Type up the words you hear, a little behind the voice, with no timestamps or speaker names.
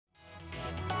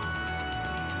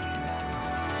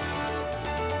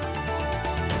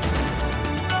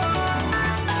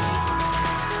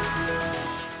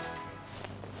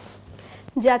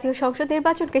জাতীয় সংসদ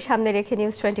নির্বাচনকে সামনে রেখে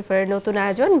নিউজ 24 এর নতুন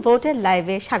আয়োজন ভোটের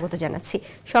লাইভে স্বাগত জানাচ্ছি।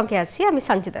 সঙ্গে আছি আমি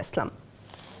সঞ্জিদা ইসলাম।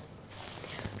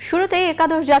 শুরুতেই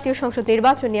একাদশ জাতীয় সংসদ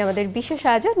নির্বাচন নিয়ে আমাদের বিশেষ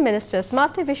আয়োজন মিনিস্টার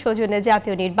স্মার্ট টিভি সৌজন্যে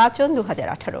জাতীয় নির্বাচন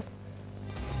 2018।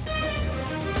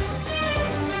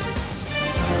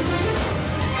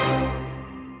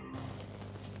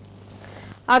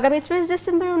 আগামী 30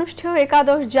 ডিসেম্বর অনুষ্ঠেয়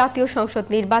একাদশ জাতীয় সংসদ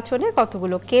নির্বাচনে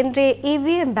কতগুলো কেন্দ্রে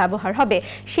ইভিএম ব্যবহার হবে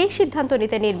সেই সিদ্ধান্ত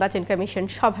নিতে নির্বাচন কমিশন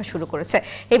সভা শুরু করেছে।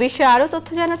 এ বিষয়ে আরও তথ্য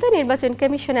জানাতে নির্বাচন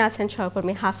কমিশনে আছেন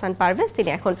সহকর্মী হাসান পারভেজ, তিনি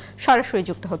এখন সরাসরি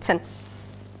যুক্ত হচ্ছেন।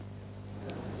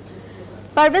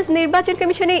 পারভেজ, নির্বাচন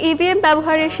কমিশনে ইভিএম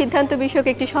ব্যবহারের সিদ্ধান্ত বিষয়ক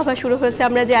একটি সভা শুরু হয়েছে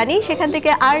আমরা জানি, সেখান থেকে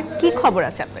আর কি খবর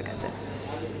আছে আপনার কাছে?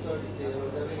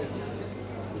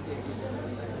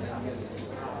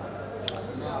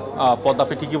 পদ্মা,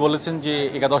 আপনি ঠিকই বলেছেন যে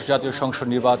একাদশ জাতীয় সংসদ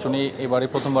নির্বাচনে এবারে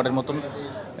প্রথমবারের মতন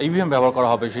ইভিএম ব্যবহার করা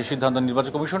হবে সেই সিদ্ধান্ত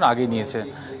নির্বাচন কমিশন আগে নিয়েছে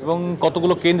এবং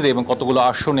কতগুলো কেন্দ্রে এবং কতগুলো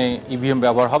আসনে ইভিএম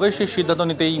ব্যবহার হবে সেই সিদ্ধান্ত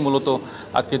নিতেই মূলত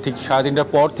আজকে ঠিক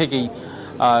 3:30টার পর থেকেই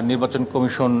নির্বাচন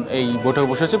কমিশন এই বৈঠকে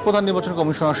বসেছে। প্রধান নির্বাচন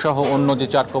কমিশনার সহ অন্য যে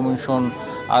 4 কমিশন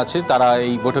আছে তারা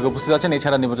এই বৈঠকে উপস্থিত আছেন।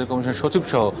 এছাড়া নির্বাচন কমিশন সচিব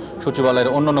সহ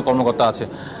সচিবালয়ের অন্যান্য কর্মকর্তা আছে।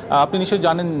 আপনি নিশ্চয়ই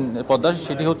জানেন পদ্মা,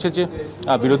 সেটি হচ্ছে যে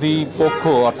বিরোধী পক্ষ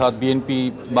অর্থাৎ বিএনপি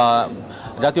বা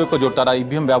জাতীয় ঐক্য জোট তারা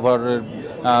ইভিএম ব্যবহারের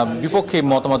বিপক্ষে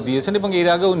মতামত দিয়েছেন এবং এর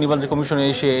আগেও নির্বাচন কমিশনে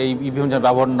এসে এই ইভিএম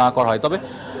ব্যবহার না করা হয়। তবে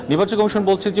নির্বাচন কমিশন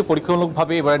বলছে যে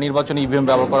পরীক্ষামূলকভাবে এবারে নির্বাচনে ইভিএম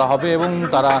ব্যবহার করা হবে এবং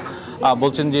তারা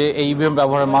বলছেন যে এই ইভিএম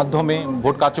ব্যবহারের মাধ্যমে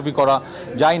ভোট কারচুপি করা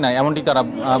যায় না, এমনটি তারা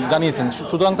জানিয়েছেন।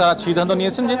 সুতরাং তারা সিদ্ধান্ত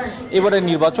নিয়েছেন যে এবারে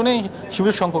নির্বাচনে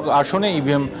সীমিত সংখ্যক আসনে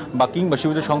ইভিএম কিংবা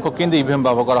সীমিত সংখ্যক কেন্দ্রে ইভিএম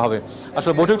ব্যবহার করা হবে।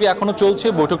 আসলে বৈঠকটি এখনও চলছে,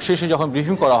 বৈঠক শেষে যখন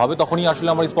ব্রিফিং করা হবে তখনই আসলে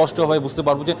আমরা স্পষ্টভাবে বুঝতে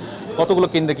পারবো যে কতগুলো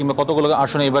কেন্দ্রে কিংবা কতগুলো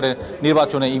আসনে এবারে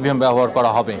নির্বাচনে ইভিএম ব্যবহার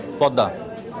করা হবে। পদ্মা।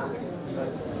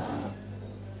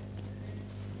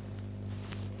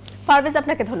 পারভেজ,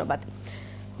 আপনাকে ধন্যবাদ।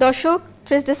 দর্শক,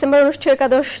 30 ডিসেম্বর অনুষ্ঠেয়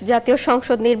একাদশ জাতীয়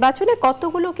সংসদ নির্বাচনে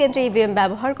কতগুলো কেন্দ্রে ইভিএম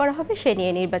ব্যবহার করা হবে সে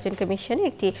নিয়ে নির্বাচন কমিশনে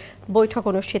একটি বৈঠক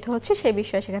অনুষ্ঠিত হচ্ছে, সেই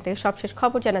বিষয়ে সেখান থেকে সবশেষ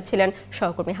খবর জানাচ্ছিলেন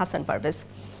সহকর্মী হাসান পারভেজ।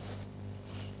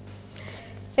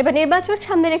 এবার নির্বাচন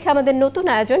সামনে রেখে আমাদের নতুন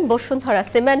আয়োজন বসুন্ধরা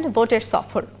সিমেন্ট ভোটের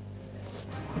সফর।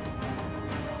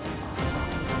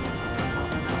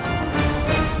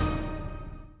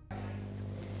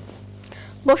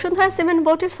 বসুন্ধরা সিমেন্ট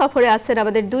বোটের সফরে আছেন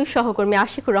আমাদের 2 সহকর্মী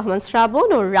আশিকুর রহমান শ্রাবণ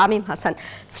ও রামিম হাসান।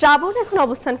 শ্রাবণ এখন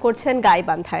অবস্থান করছেন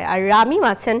গাইবান্ধায় আর রামিম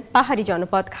আছেন পাহাড়ি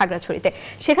জনপদ খাগড়াছড়িতে।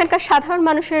 সেখানকার সাধারণ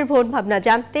মানুষের ভোট ভাবনা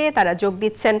জানতে তারা যোগ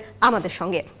দিচ্ছেন আমাদের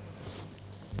সঙ্গে।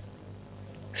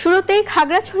 শুরুতেই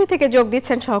খাগড়াছড়ি থেকে যোগ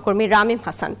দিচ্ছেন সহকর্মী রামিম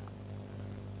হাসান।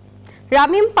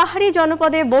 রামিম, পাহাড়ি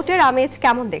জনপদে ভোটের আমেজ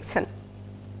কেমন দেখছেন?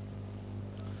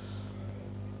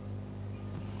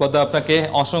 আপনাকে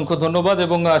অসংখ্য ধন্যবাদ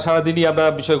এবং সারাদিনই আমরা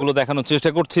বিষয়গুলো দেখানোর চেষ্টা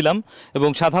করছিলাম এবং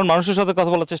সাধারণ মানুষের সাথে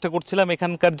কথা বলার চেষ্টা করছিলাম।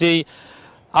 এখানকার যেই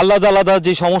আলাদা আলাদা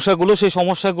যে সমস্যাগুলো সেই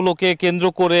সমস্যাগুলোকে কেন্দ্র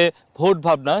করে ভোট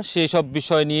ভাবনা সেই সব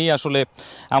বিষয় নিয়েই আসলে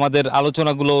আমাদের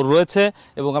আলোচনাগুলো রয়েছে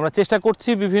এবং আমরা চেষ্টা করছি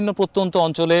বিভিন্ন প্রত্যন্ত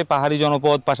অঞ্চলে পাহাড়ি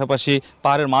জনপদ, পাশাপাশি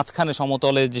পাহাড়ের মাঝখানে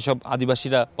সমতলে যেসব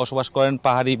আদিবাসীরা বসবাস করেন,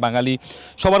 পাহাড়ি বাঙালি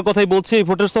সবার কথাই বলছি এই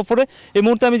ভোটের সফরে। এই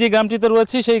মুহূর্তে আমি যে গ্রামটিতে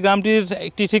রয়েছি সেই গ্রামটির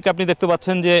একটি ঠিক আপনি দেখতে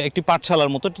পাচ্ছেন যে একটি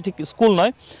পাঠশালার মতো, ঠিক স্কুল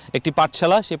নয়, একটি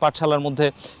পাঠশালা। সেই পাঠশালার মধ্যে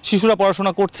শিশুরা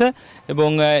পড়াশোনা করছে এবং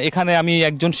এখানে আমি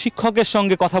একজন শিক্ষকের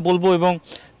সঙ্গে কথা বলবো এবং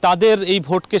তাদের এই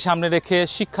ভোটকে সামনে রেখে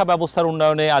শিক্ষা ব্যবস্থার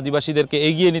উন্নয়নে আদিবাসীদেরকে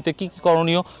এগিয়ে নিতে কী কী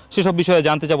করণীয় সেসব বিষয়ে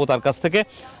জানতে যাবো তার কাছ থেকে।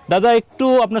 দাদা, একটু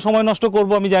আপনার সময় নষ্ট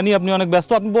করব, আমি জানি আপনি অনেক ব্যস্ত,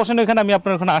 আপনি বসেন এখানে, আমি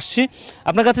আপনার এখানে আসছি।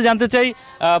 আপনার কাছে জানতে চাই,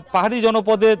 পাহাড়ি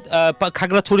জনপদে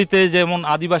খাগড়াছড়িতে যেমন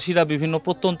আদিবাসীরা বিভিন্ন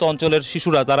প্রত্যন্ত অঞ্চলের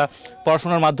শিশুরা তারা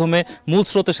পড়াশোনার মাধ্যমে মূল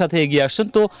স্রোতের সাথে এগিয়ে আসছেন,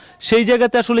 তো সেই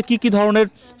জায়গাতে আসলে কি কি ধরনের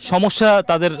সমস্যা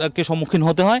তাদেরকে সম্মুখীন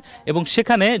হতে হয় এবং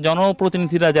সেখানে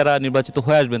জনপ্রতিনিধিরা যারা নির্বাচিত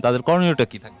হয়ে আসবেন তাদের করণীয়টা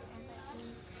কী থাকবে?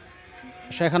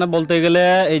 সেখানে বলতে গেলে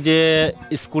এই যে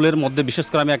স্কুলের মধ্যে বিশেষ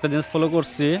করে আমি একটা জিনিস ফলো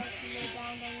করছি,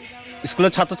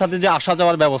 স্কুলের ছাত্রছাত্রী যে আসা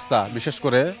যাওয়ার ব্যবস্থা, বিশেষ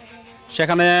করে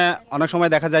সেখানে অনেক সময়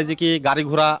দেখা যায় যে কি গাড়ি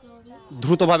ঘোড়া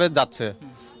দ্রুতভাবে যাচ্ছে,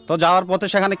 তো যাওয়ার পথে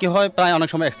সেখানে কি হয়, প্রায় অনেক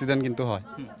সময় অ্যাক্সিডেন্ট কিন্তু হয়।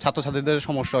 ছাত্রছাত্রীদের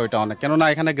সমস্যা ওইটা অনেক, কেননা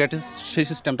এখানে গ্যাটিস সেই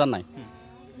সিস্টেমটা নাই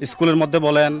স্কুলের মধ্যে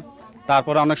বলেন।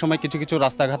 তারপরে অনেক সময় কিছু কিছু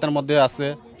রাস্তাঘাটের মধ্যে আছে,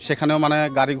 সেখানেও মানে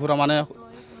গাড়ি ঘোড়া মানে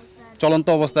চলন্ত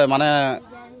অবস্থায় মানে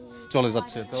চলে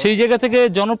যাচ্ছে। সেই জায়গা থেকে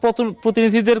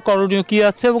জনপ্রতিনিধিদের করণীয় কি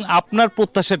আছে এবং আপনার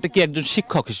প্রত্যাশাটা কি একজন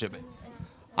শিক্ষক হিসেবে?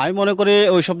 আমি মনে করি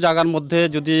ওইসব জায়গার মধ্যে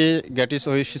যদি গ্যাটিস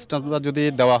ওই সিস্টেমটা যদি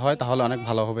দেওয়া হয় তাহলে অনেক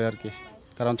ভালো হবে আর কি,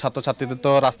 কারণ ছাত্রছাত্রীদের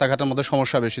তো রাস্তাঘাটের মধ্যে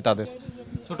সমস্যা বেশি তাদের।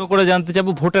 ছোট করে জানতে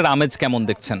চাবো, ভোটের আমেজ কেমন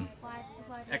দেখছেন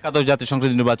একাদশ জাতীয়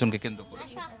সংসদ নির্বাচনকে কেন্দ্র করে?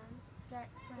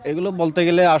 এগুলো বলতে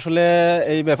গেলে আসলে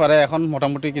এই ব্যাপারে এখন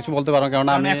মোটামুটি কিছু বলতে পারবো, কারণ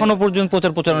আমি এখনো পর্যন্ত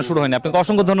প্রচারণা শুরু হয়নি। আপনাকে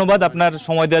অসংখ্য ধন্যবাদ, আপনার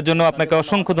সময় দেওয়ার জন্য আপনাকে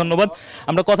অসংখ্য ধন্যবাদ।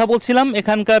 আমরা কথা বলছিলাম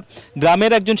এখানকার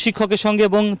গ্রামের একজন শিক্ষকের সঙ্গে,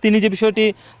 এবং তিনি যে বিষয়টি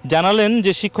জানালেন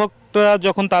যে শিক্ষকরা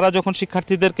যখন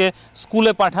শিক্ষার্থীদেরকে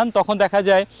স্কুলে পাঠান তখন দেখা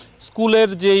যায় স্কুলের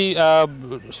যেই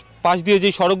পাশ দিয়ে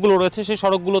যেই সড়কগুলো রয়েছে সেই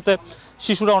সড়কগুলোতে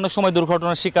শিশুরা অনেক সময়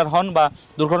দুর্ঘটনার শিকার হন বা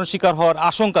দুর্ঘটনার শিকার হওয়ার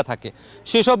আশঙ্কা থাকে।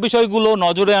 সেসব বিষয়গুলো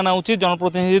নজরে আনা উচিত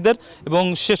জনপ্রতিনিধিদের, এবং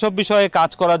সেসব বিষয়ে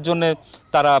কাজ করার জন্য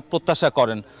তারা প্রত্যাশা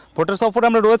করেন। ভোটের সফরে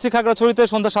আমরা রয়েছি খাগড়াছড়িতে,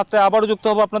 সন্ধ্যা 7টায় আবারও যুক্ত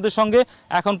হবো আপনাদের সঙ্গে।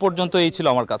 এখন পর্যন্ত এই ছিল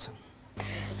আমার কাছে।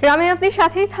 রামি, আপনি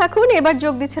সাথেই থাকুন। এবার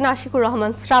যোগ দিচ্ছেন আশিকুর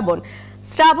রহমান শ্রাবণ।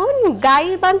 শ্রাবণ,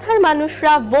 গাইবান্ধার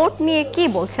মানুষরা ভোট নিয়ে কি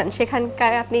বলছেন,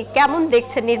 সেখানকার আপনি কেমন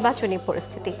দেখছেন নির্বাচনী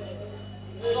পরিস্থিতি?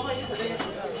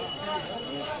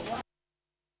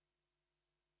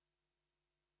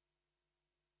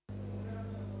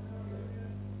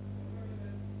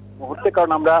 মুহূর্তে,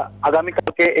 কারণ আমরা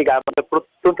আগামীকালকে এই গাইবান্ধার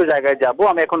প্রত্যন্ত জায়গায় যাব।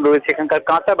 আমি এখন রয়েছে এখানকার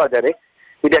কাঁচা বাজারে,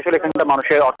 যেটি আসলে এখানকার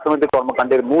মানুষের অর্থনৈতিক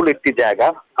কর্মকাণ্ডের মূল একটি জায়গা।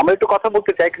 আমরা একটু কথা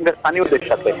বলতে চাই এখানকার স্থানীয়দের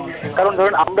সাথে, কারণ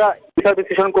ধরুন আমরা বিচার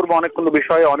বিশ্লেষণ করবো, অনেকগুলো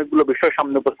বিষয়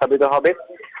সামনে উপস্থাপিত হবে।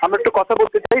 আমরা একটু কথা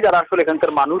বলতে চাই যারা আসলে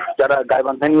এখানকার মানুষ, যারা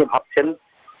গাইবান্ধা নিয়ে ভাবছেন,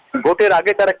 ভোটের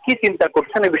আগে তারা কি চিন্তা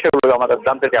করছেন, এই বিষয়গুলো আমরা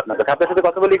জানতে চাই আপনার কাছে। আপনার সাথে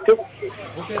কথা বলি একটু।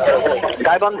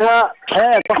 গাইবান্ধা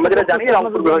আমরা যেটা জানি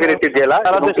রংপুর বিভাগের একটি জেলা,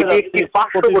 একটি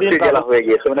পার্শ্ববর্তী জেলা হয়ে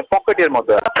গিয়েছে, মানে পকেটের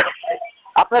মতো।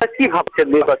 আপনারা কি ভাবছেন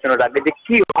নির্বাচনের আগে যে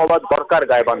কি হওয়া দরকার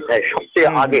গাইবান্ধায় সবচেয়ে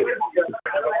আগে?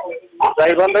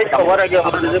 গাইবান্ধায় সবার আগে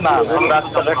আমাদের যে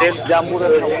রাস্তাঘাটের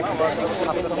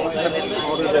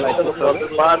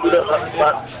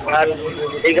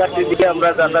এই ঘাটটি দিয়ে আমরা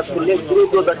যাতায়াত করলে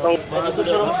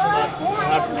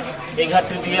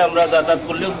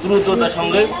দ্রুততার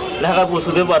সঙ্গে ঢাকা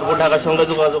পৌঁছতে পারবো। ঢাকার সঙ্গে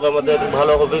যোগাযোগ আমাদের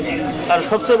ভালো হবে। আর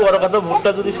সবচেয়ে বড় কথা,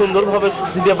 ভোটটা যদি সুন্দরভাবে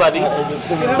দিতে পারি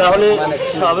তাহলে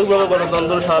স্বাভাবিকভাবে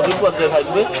গণতন্ত্র স্বাভাবিক পর্যায়ে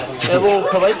থাকবে এবং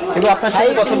সবাই। আপনার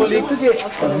সাথে কথা বলি একটু যে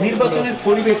নির্বাচনের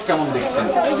পরিবেশ কেমন দেখছেন?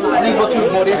 অনেক বছর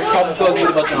পরে সব দল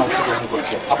নির্বাচন অংশগ্রহণ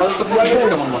করছে, আপাতত পরিবেশ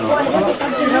কেমন মনে হয়?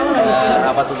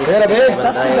 আপাতত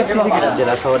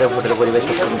জেলা শহরে ভোটের পরিবেশ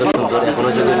অত্যন্ত সুন্দর। এখনো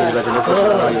যদি নির্বাচনের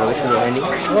প্রচারণা শুরু হয়নি,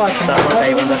 তারপর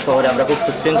গাইবান্ধা শহরে আমরা খুব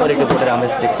সুশৃঙ্খল একটি ভোটের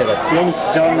আমেজ দেখতে পাচ্ছি।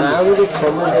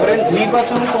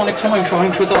 নির্বাচন তো অনেক সময়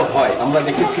সহিংসতা হয়, আমরা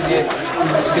দেখেছি যে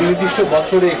নির্দিষ্ট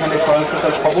বছরে এখানে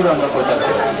সহিংসতার খবর আমরা প্রচার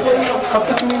করেছি।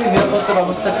 সবকিছু মিলে নিরাপত্তার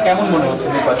অবস্থা কেমন মনে হচ্ছে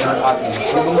নির্বাচনের আগে,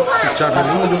 এবং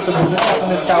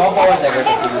চাওয়া পাওয়ার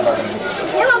জায়গাটা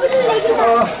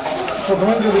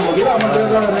প্রথমে যদি বলি, আমাদের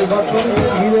নির্বাচন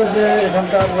ঘিরে যে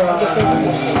এখানকার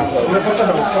নিরাপত্তা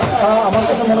ব্যবস্থা, আমার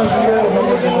কাছে মনে হচ্ছে যে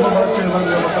অন্যান্য যে কোনো চেয়ে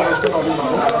নিরাপত্তা ব্যবস্থা অনেক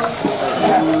ভালো।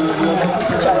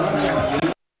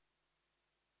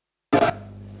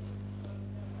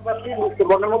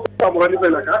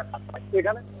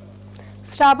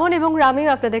 শ্রাবণ এবং রামিও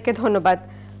আপনাদেরকে ধন্যবাদ।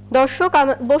 দর্শক,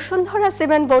 বসুন্ধরা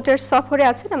সিমেন্ট বোটের সফরে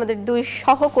আছেন আমাদের দুই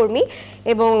সহকর্মী,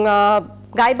 এবং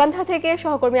গাইবান্ধা থেকে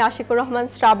সহকর্মী আশিকুর রহমান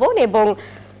শ্রাবণ এবং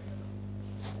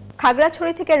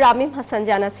খাগড়াছড়ি থেকে রামিম হাসান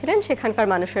জানাচ্ছিলেন সেখানকার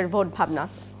মানুষের ভোট ভাবনা।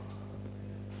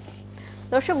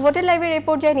 দর্শক, ভোটের লাইভের এই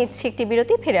পর্যায়ে নিচ্ছি একটি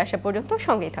বিরতি। ফিরে আসা পর্যন্ত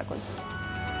সঙ্গেই থাকুন।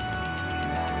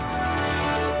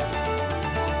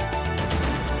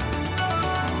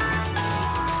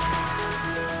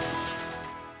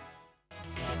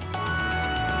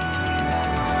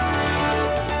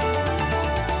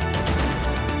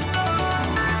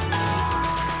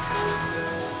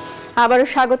 আবারও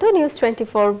স্বাগত নিউজ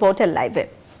 24 ভোটের লাইভে।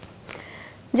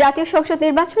 জাতীয় সংসদ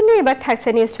নির্বাচন নিয়ে এবার থাকছে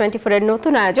নিউজ 24 এর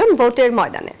নতুন আয়োজন ভোটের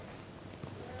ময়দানে।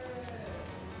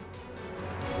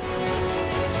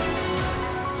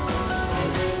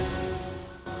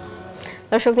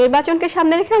 দর্শক, নির্বাচনকে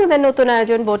সামনে রেখে আমাদের নতুন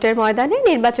আয়োজন ভোটের ময়দানে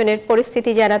নির্বাচনের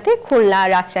পরিস্থিতি জানাতে খুলনা,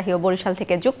 রাজশাহী ও বরিশাল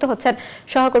থেকে যুক্ত হচ্ছেন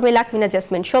সহকর্মী লাকমিনা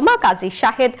জেসমিন সোমা, কাজী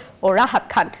শাহেদ ও রাহাত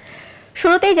খান।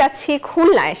 শুরুতেই যাচ্ছি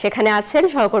খুলনায়, সেখানে আছেন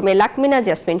সহকর্মী লাকমিনা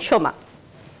জেসমিন সোমা।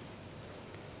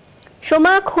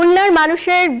 সোমা, খুলনার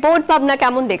মানুষের ভোট ভাবনা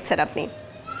কেমন দেখছেন আপনি?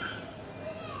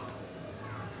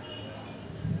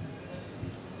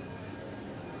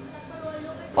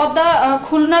 পদ্মা,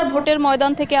 খুলনার ভোটের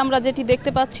ময়দান থেকে আমরা যেটি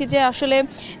দেখতে পাচ্ছি যে আসলে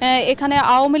এখানে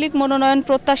আওয়ামী লীগ মনোনয়ন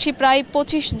প্রত্যাশী প্রায়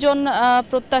 25 জন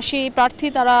প্রত্যাশী প্রার্থী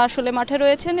তারা আসলে মাঠে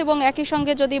রয়েছেন, এবং একই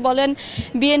সঙ্গে যদি বলেন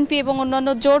বিএনপি এবং অন্যান্য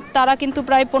জোট, তারা কিন্তু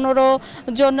প্রায় 15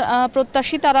 জন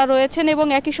প্রত্যাশী তারা রয়েছেন, এবং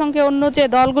একই সঙ্গে অন্য যে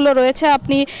দলগুলো রয়েছে,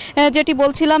 আপনি যেটি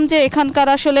বলছিলাম যে এখানকার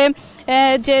আসলে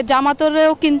যে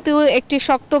জামাতেরও কিন্তু একটি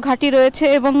শক্ত ঘাঁটি রয়েছে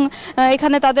এবং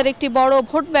এখানে তাদের একটি বড়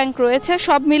ভোট ব্যাংক রয়েছে।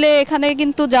 সব মিলে এখানে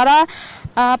কিন্তু যারা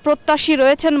প্রত্যাশী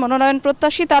রয়েছেন, মনোনয়ন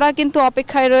প্রত্যাশী, তারা কিন্তু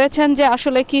অপেক্ষায় রয়েছেন যে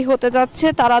আসলে কি হতে যাচ্ছে,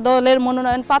 তারা দলের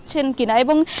মনোনয়ন পাচ্ছেন কিনা।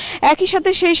 এবং একই সাথে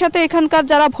সেই সাথে এখানকার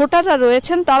যারা ভোটাররা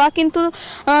রয়েছেন তারা কিন্তু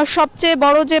সবচেয়ে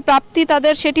বড় যে প্রাপ্তি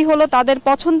তাদের, সেটি হলো তাদের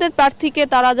পছন্দের প্রার্থীকে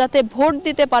তারা যাতে ভোট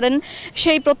দিতে পারেন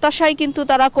সেই প্রত্যাশাই কিন্তু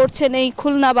তারা করছেন এই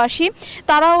খুলনাবাসী।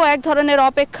 তারাও এক ধরনের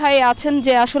অপেক্ষায় আছেন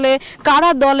যে আসলে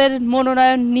কারা দলের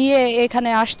মনোনয়ন নিয়ে এখানে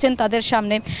আসছেন তাদের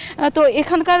সামনে। তো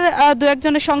এখানকার দু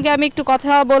একজনের সঙ্গে আমি একটু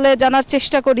কথা বলে জানার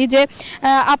চেষ্টা করি যে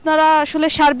আপনারা আসলে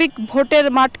সার্বিক ভোটের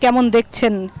মাঠ কেমন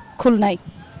দেখছেন খুলনায়?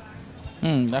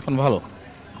 এখন ভালো।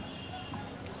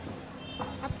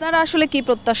 আপনারা আসলে কি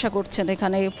প্রত্যাশা করছেন,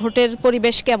 এখানে ভোটের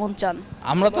পরিবেশ কেমন চান?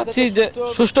 আমরা চাচ্ছি যে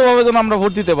সুষ্ঠুভাবে যেন আমরা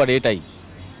ভোট দিতে পারি, এটাই।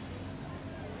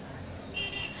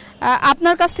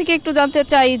 আপনার কাছ থেকে একটু জানতে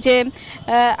চাই যে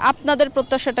আপনাদের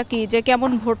প্রত্যাশাটা কি, যে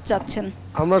কেমন ভোট চাচ্ছেন?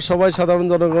 আমরা সবাই সাধারণ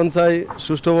জনগণ চাই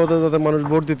সুষ্ঠুভাবে যাতে মানুষ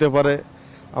ভোট দিতে পারে,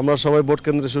 আমরা সবাই ভোট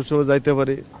কেন্দ্রে সুষ্ঠুভাবে যাইতে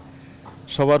পারি।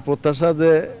 সবার প্রত্যাশা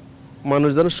যে মানুষ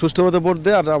যেন সুষ্ঠুভাবে ভোট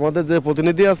দেয়, আর আমাদের যে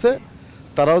প্রতিনিধি আছে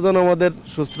তারাও যেন আমাদের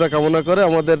সুস্থতা কামনা করে,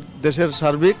 আমাদের দেশের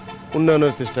সার্বিক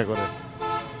উন্নয়নের চেষ্টা করে।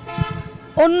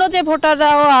 অন্য যে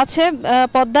ভোটাররাও আছে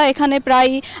পদ্মা, এখানে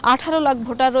প্রায় 18 লাখ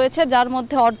ভোটার রয়েছে, যার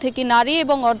মধ্যে অর্ধেকই নারী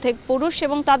এবং অর্ধেক পুরুষ,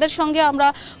 এবং তাদের সঙ্গে আমরা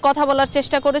কথা বলার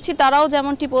চেষ্টা করেছি। তারাও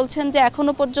যেমনটি বলছেন যে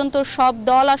এখনো পর্যন্ত সব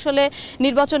দল আসলে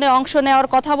নির্বাচনে অংশ নেওয়ার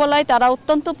কথা বলায় তারা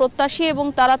অত্যন্ত প্রত্যাশী এবং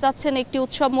তারা চাচ্ছেন একটি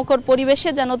উৎসবমুখর পরিবেশে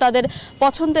যেন তাদের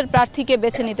পছন্দের প্রার্থীকে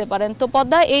বেছে নিতে পারেন। তো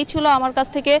পদ্মা, এই ছিল আমার কাছ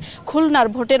থেকে খুলনার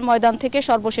ভোটের ময়দান থেকে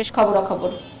সর্বশেষ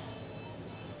খবরাখবর।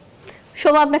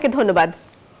 সোমা, আপনাকে ধন্যবাদ।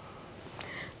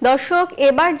 দর্শক,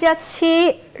 এবার যাচ্ছি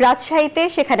রাজশাহীতে,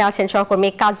 সেখানে আছেন সহকর্মী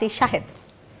কাজী শাহেদ।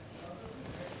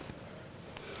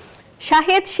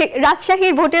 শাহেদ,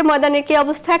 রাজশাহীর ভোটের ময়দানের কি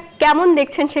অবস্থা, কেমন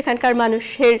দেখছেন সেখানকার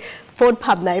মানুষের ভোট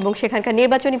ভাবনা এবং সেখানকার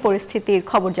নির্বাচনী পরিস্থিতির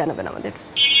খবর জানাবেন আমাদের।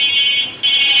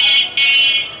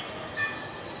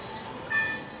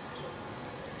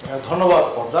 ধন্যবাদ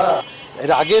পদ্মা।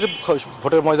 এর আগের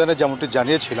ভোটের ময়দানে যেমনটি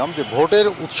জানিয়েছিলাম যে ভোটের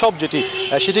উৎসব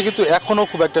সেটি কিন্তু এখনও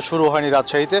খুব একটা শুরু হয়নি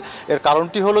রাজশাহীতে। এর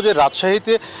কারণটি হলো যে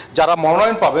রাজশাহীতে যারা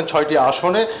মনোনয়ন পাবেন 6টি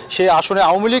আসনে, সেই আসনে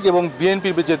আওয়ামী লীগ এবং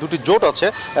বিএনপির যে দুটি জোট আছে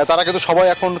তারা কিন্তু সবাই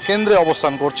এখন কেন্দ্রে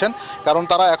অবস্থান করছেন, কারণ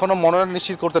তারা এখনও মনোনয়ন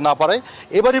নিশ্চিত করতে না পারায়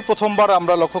এবারই প্রথমবার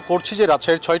আমরা লক্ষ্য করছি যে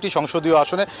রাজশাহীর 6টি সংসদীয়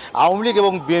আসনে আওয়ামী লীগ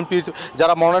এবং বিএনপির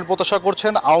যারা মনোনয়ন প্রত্যাশা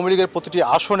করছেন, আওয়ামী লীগের প্রতিটি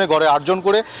আসনে গড়ে 8 জন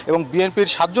করে এবং বিএনপির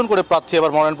 7 জন করে প্রার্থী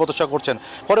এবার মনোনয়ন প্রত্যাশা করছেন।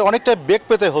 ফলে অনেকটা বেগ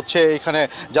পেতে হচ্ছে এখানে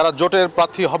যারা জোটের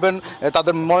প্রার্থী হবেন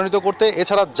তাদের মনোনীত করতে।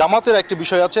 এছাড়া জামাতের একটি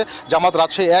বিষয় আছে, জামাত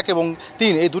রাজশাহী 1 এবং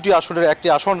 3 এই দুটি আসনের একটি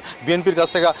আসন বিএনপির কাছ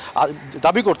থেকে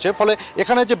দাবি করছে। ফলে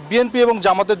এখানে যে বিএনপি এবং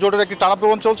জামাতের জোটের একটি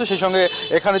টানাপোড়েন চলছে, সেই সঙ্গে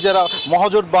এখানে যারা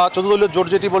মহাজোট বা 14 দলীয় জোট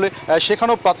যেটি বলে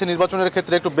সেখানেও প্রার্থী নির্বাচনের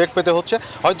ক্ষেত্রে একটু বেগ পেতে হচ্ছে।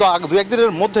 হয়তো 2-1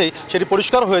 দিনের মধ্যেই সেটি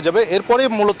পরিষ্কার হয়ে যাবে। এরপরে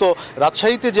মূলত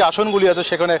রাজশাহীতে যে আসনগুলি আছে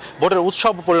সেখানে ভোটের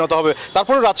উৎসব পরিণত হবে।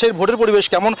 তারপরে রাজশাহীর ভোটের পরিবেশ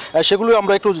কেমন সেগুলো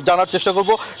আমরা একটু জানার চেষ্টা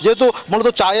করব, যেহেতু মূলত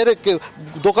চায়ের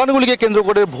দোকানগুলিকে কেন্দ্র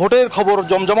করে ভোটের খবর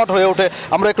জমজমাট হয়ে ওঠে।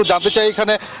 আমরা একটু জানতে চাই,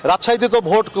 এখানে রাজশাহীতে তো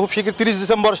ভোট খুব শীঘ্র 30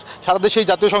 ডিসেম্বর সারা দেশেই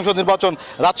জাতীয় সংসদ নির্বাচন,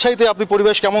 রাজশাহীতে আপনি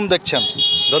পরিবেশ কেমন দেখছেন?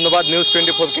 ধন্যবাদ নিউজ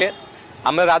 24-কে।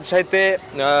 আমরা রাজশাহীতে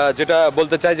যেটা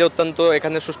বলতে চাই যে অত্যন্ত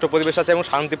এখানে সুষ্ঠু পরিবেশ আছে এবং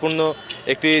শান্তিপূর্ণ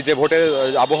একটি যে ভোটের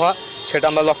আবহাওয়া সেটা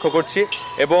আমরা লক্ষ্য করছি,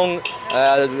 এবং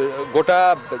গোটা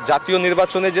জাতীয়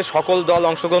নির্বাচনে যে সকল দল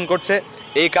অংশগ্রহণ করছে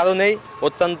এই কারণেই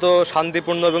অত্যন্ত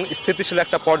শান্তিপূর্ণ এবং স্থিতিশীল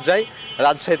একটা পর্যায়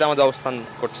রাজশাহীতে আমাদের অবস্থান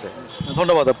করছে।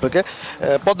 ধন্যবাদ আপনাকে।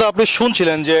 পদ্মা, আপনি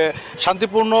শুনছিলেন যে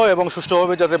শান্তিপূর্ণ এবং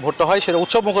সুষ্ঠুভাবে যাতে ভোটটা হয় সেটা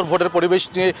উৎসবমুখর ভোটের পরিবেশ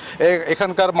নিয়ে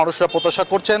এখানকার মানুষরা প্রত্যাশা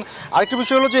করছেন। আরেকটি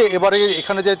বিষয় হলো যে এবারে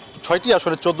এখানে যে 6টি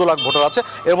আসনে 14 লাখ ভোটার আছে,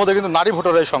 এর মধ্যে কিন্তু নারী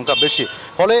ভোটারের সংখ্যা বেশি।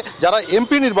 ফলে যারা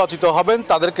এমপি নির্বাচিত হবেন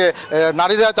তাদেরকে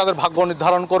নারীরা তাদের ভাগ্য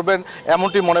নির্ধারণ করবেন,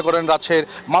 এমনটি মনে করেন রাজশাহীর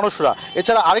মানুষরা।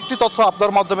 এছাড়া আরেকটি তথ্য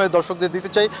আপনার মাধ্যমে দর্শকদের দিতে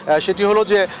চাই, সেটি হলো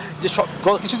যে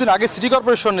কিছুদিন আগে সিটি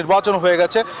কর্পোরেশন নির্বাচন হয়ে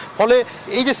গেছে। ফলে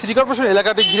এই যে সিটি কর্পোরেশন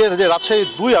এলাকাটি ঘিরে যে রাজশাহীর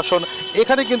 2 আসন,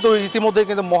 এখানে কিন্তু ইতিমধ্যে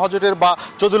কিন্তু মহাজোটের বা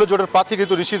 14 দলীয় জোটের প্রার্থী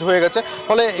কিন্তু নিশ্চিত হয়ে গেছে।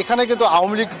 ফলে এখানে কিন্তু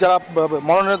আওয়ামী লীগ যারা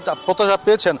মনোনয়ন প্রত্যাশা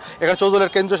পেয়েছেন, এখানে 14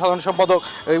 দলের কেন্দ্রীয় সাধারণ সম্পাদক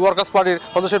ওয়ার্কার্স পার্টির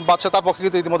হোসেন বাদশা, তার পক্ষে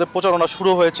কিন্তু ইতিমধ্যে প্রচারণা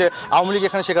শুরু হয়েছে। আওয়ামী লীগ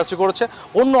এখানে সে কাজটি করেছে।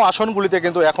 অন্য আসনগুলিতে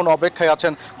কিন্তু এখনও অপেক্ষায়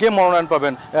আছেন কে মনোনয়ন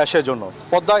পাবেন সেজন্য।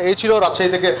 পদ্মা, এই ছিল রাজশাহী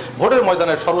থেকে ভোটের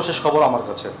ময়দানের সর্বশেষ খবর আমার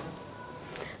কাছে।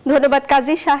 ধন্যবাদ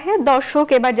কাজী শাহেদ। দর্শক,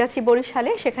 এবার যাচ্ছি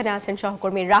বরিশালে, সেখানে আছেন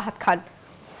সহকর্মী রাহাত খান।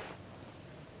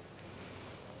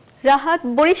 রাহাত,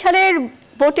 বরিশালের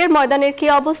ভোটের ময়দানের কি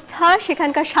অবস্থা,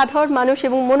 সেখানকার সাধারণ মানুষ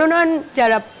এবং মনোনয়ন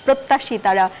যারা প্রত্যাশী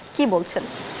তারা কি বলছেন?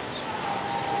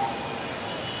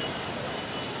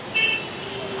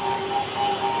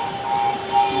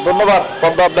 ধন্যবাদ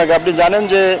পদ্মা আপনাকে। আপনি জানেন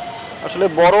যে আসলে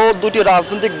বড় দুটি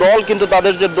রাজনৈতিক দল কিন্তু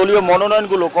তাদের যে দলীয়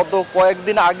মনোনয়নগুলো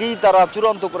কয়েকদিন আগেই তারা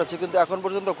চূড়ান্ত করেছে, কিন্তু এখন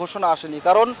পর্যন্ত ঘোষণা আসেনি।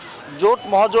 কারণ জোট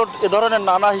মহাজোট এ ধরনের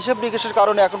নানা হিসেব নিকেশের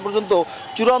কারণে এখন পর্যন্ত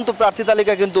চূড়ান্ত প্রার্থী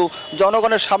তালিকা কিন্তু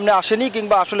জনগণের সামনে আসেনি,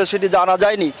 কিংবা আসলে সেটি জানা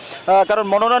যায়নি। কারণ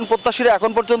মনোনয়ন প্রত্যাশীরা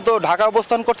এখন পর্যন্ত ঢাকা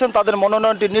অবস্থান করছেন তাদের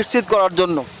মনোনয়নটি নিশ্চিত করার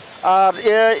জন্য। আর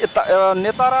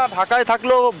নেতারা ঢাকায়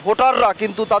থাকলেও ভোটাররা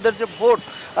কিন্তু তাদের যে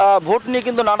ভোট নিয়ে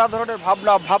কিন্তু নানা ধরনের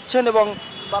ভাবছেন এবং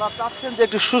তারা চাচ্ছেন যে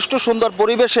একটি সুষ্ঠু সুন্দর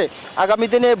পরিবেশে আগামী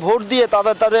দিনে ভোট দিয়ে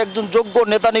তাদের একজন যোগ্য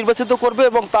নেতা নির্বাচিত করবে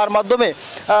এবং তার মাধ্যমে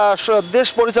দেশ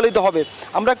পরিচালিত হবে।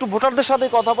 আমরা একটু ভোটারদের সাথে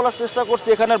কথা বলার চেষ্টা করছি,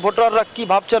 এখানের ভোটাররা কি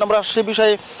ভাবছেন আমরা সে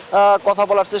বিষয়ে কথা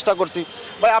বলার চেষ্টা করছি।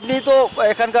 ভাই, আপনি তো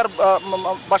এখানকার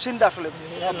বাসিন্দা, আসলে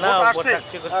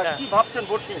কি ভাবছেন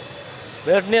ভোট নিয়ে?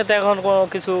 ভোট নিয়ে তো এখন কোনো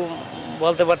কিছু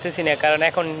বলতে পারতেছি না, কারণ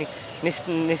এখন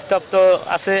নিস্তব্ধ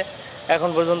আছে। এখন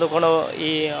পর্যন্ত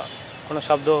কোনো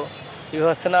শব্দ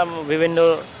হচ্ছে না। বিভিন্ন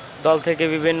দল থেকে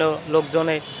বিভিন্ন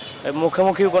লোকজনে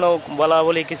মুখোমুখিও কোনো বলা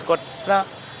বলি কিছু করতেছে না।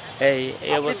 এই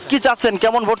অবস্থা। কি চাচ্ছেন,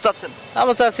 কেমন ভোট চাচ্ছেন?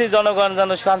 আমরা চাচ্ছি জনগণ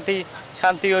যেন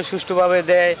শান্তি ও সুষ্ঠুভাবে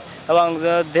দেয় এবং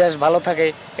দেশ ভালো থাকে,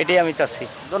 এটাই আমি চাচ্ছি।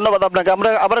 ধন্যবাদ আপনাকে। আমরা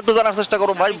আবার একটু জানার চেষ্টা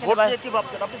করব, ভাই ভোট নিয়ে কি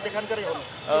ভাবছেন? আপনি যেখানকারই হন,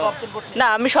 কি ভাবছেন ভোট নিয়ে? না,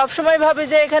 আমি সবসময় ভাবি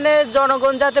যে এখানে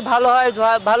জনগণ যাতে ভালো হয়,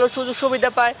 ভালো সুযোগ সুবিধা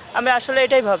পায়, আমি আসলে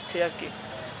এটাই ভাবছি আর কি।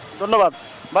 ধন্যবাদ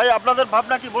ভাই। আপনাদের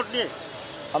ভাবনা কি ভোট নিয়ে?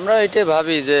 আমরা এটাই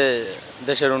ভাবি যে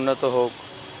দেশের উন্নত হোক,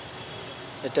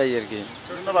 এটাই আর কি।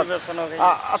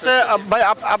 আচ্ছা ভাই,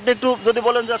 আপনি একটু যদি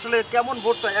বলেন যে আসলে কেমন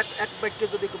ভোট চাই, এক বাক্যে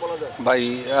যদি একটু বলা যায়। ভাই,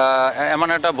 এমন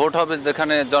একটা ভোট হবে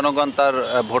যেখানে জনগণ তার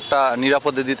ভোটটা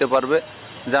নিরাপদে দিতে পারবে,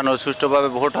 যেন সুষ্ঠুভাবে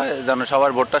ভোট হয়, যেন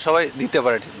সবার ভোটটা সবাই দিতে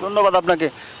পারে। ধন্যবাদ আপনাকে।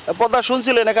 পদ্মা,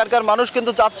 শুনছিলেন এখানকার মানুষ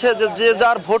কিন্তু চাচ্ছে যে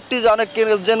যার ভোটটি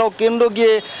যেন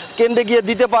কেন্দ্রে গিয়ে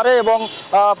দিতে পারে এবং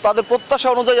তাদের প্রত্যাশা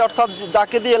অনুযায়ী, অর্থাৎ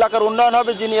যাকে দিয়ে এলাকার উন্নয়ন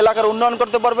হবে, যিনি এলাকার উন্নয়ন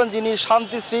করতে পারবেন, যিনি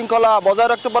শান্তি শৃঙ্খলা বজায়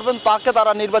রাখতে পারবেন, তাকে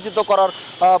তারা নির্বাচিত করার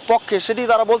পক্ষে, সেটি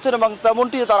তারা বলছেন এবং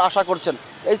তেমনটি তারা আশা করছেন।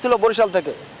 এই ছিল বরিশাল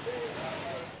থেকে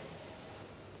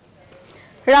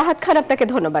রাহাত খান, আপনাকে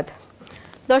ধন্যবাদ।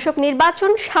 দর্শক,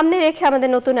 নির্বাচন সামনে রেখে আমাদের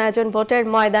নতুন আয়োজন ভোটের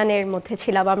ময়দানের মধ্যে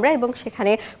ছিলাম আমরা, এবং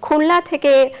সেখানে খুলনা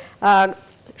থেকে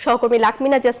সহকর্মী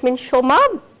লাকমিনা জাসমিন সোমা,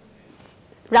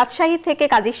 রাজশাহী থেকে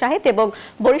কাজী শাহেদ এবং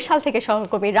বরিশাল থেকে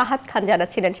সহকর্মী রাহাত খান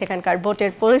জানাচ্ছিলেন সেখানকার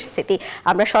ভোটের পরিস্থিতি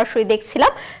আমরা সরাসরি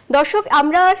দেখছিলাম। দর্শক,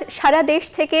 আমরা সারা দেশ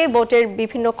থেকে ভোটের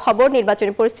বিভিন্ন খবর,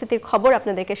 নির্বাচনের পরিস্থিতির খবর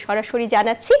আপনাদেরকে সরাসরি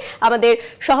জানাচ্ছি। আমাদের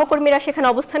সহকর্মীরা সেখানে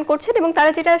অবস্থান করছেন এবং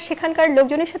তারা যেটা সেখানকার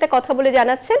লোকজনের সাথে কথা বলে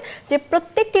জানাচ্ছেন যে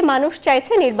প্রত্যেকটি মানুষ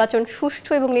চাইছে নির্বাচন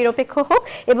সুষ্ঠু এবং নিরপেক্ষ হোক,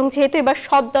 এবং যেহেতু এবার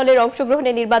সব দলের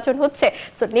অংশগ্রহণে নির্বাচন হচ্ছে,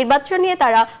 সো নির্বাচন নিয়ে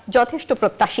তারা যথেষ্ট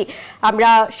প্রত্যাশী। আমরা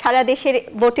সারা দেশের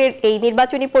ভোটের এই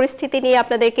নির্বাচন পরিস্থিতি নিয়ে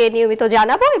আপনাদেরকে নিয়মিত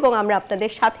জানাবো এবং আমরা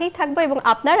আপনাদের সাথেই থাকবো এবং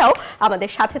আপনারাও আমাদের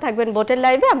সাথে থাকবেন ভোটের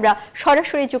লাইভে। আমরা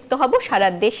সরাসরি যুক্ত হব, সারা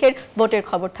দেশের ভোটের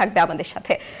খবর থাকবে আমাদের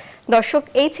সাথে। দর্শক,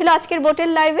 এই ছিল আজকের ভোটের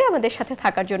লাইভে। আমাদের সাথে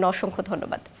থাকার জন্য অসংখ্য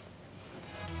ধন্যবাদ।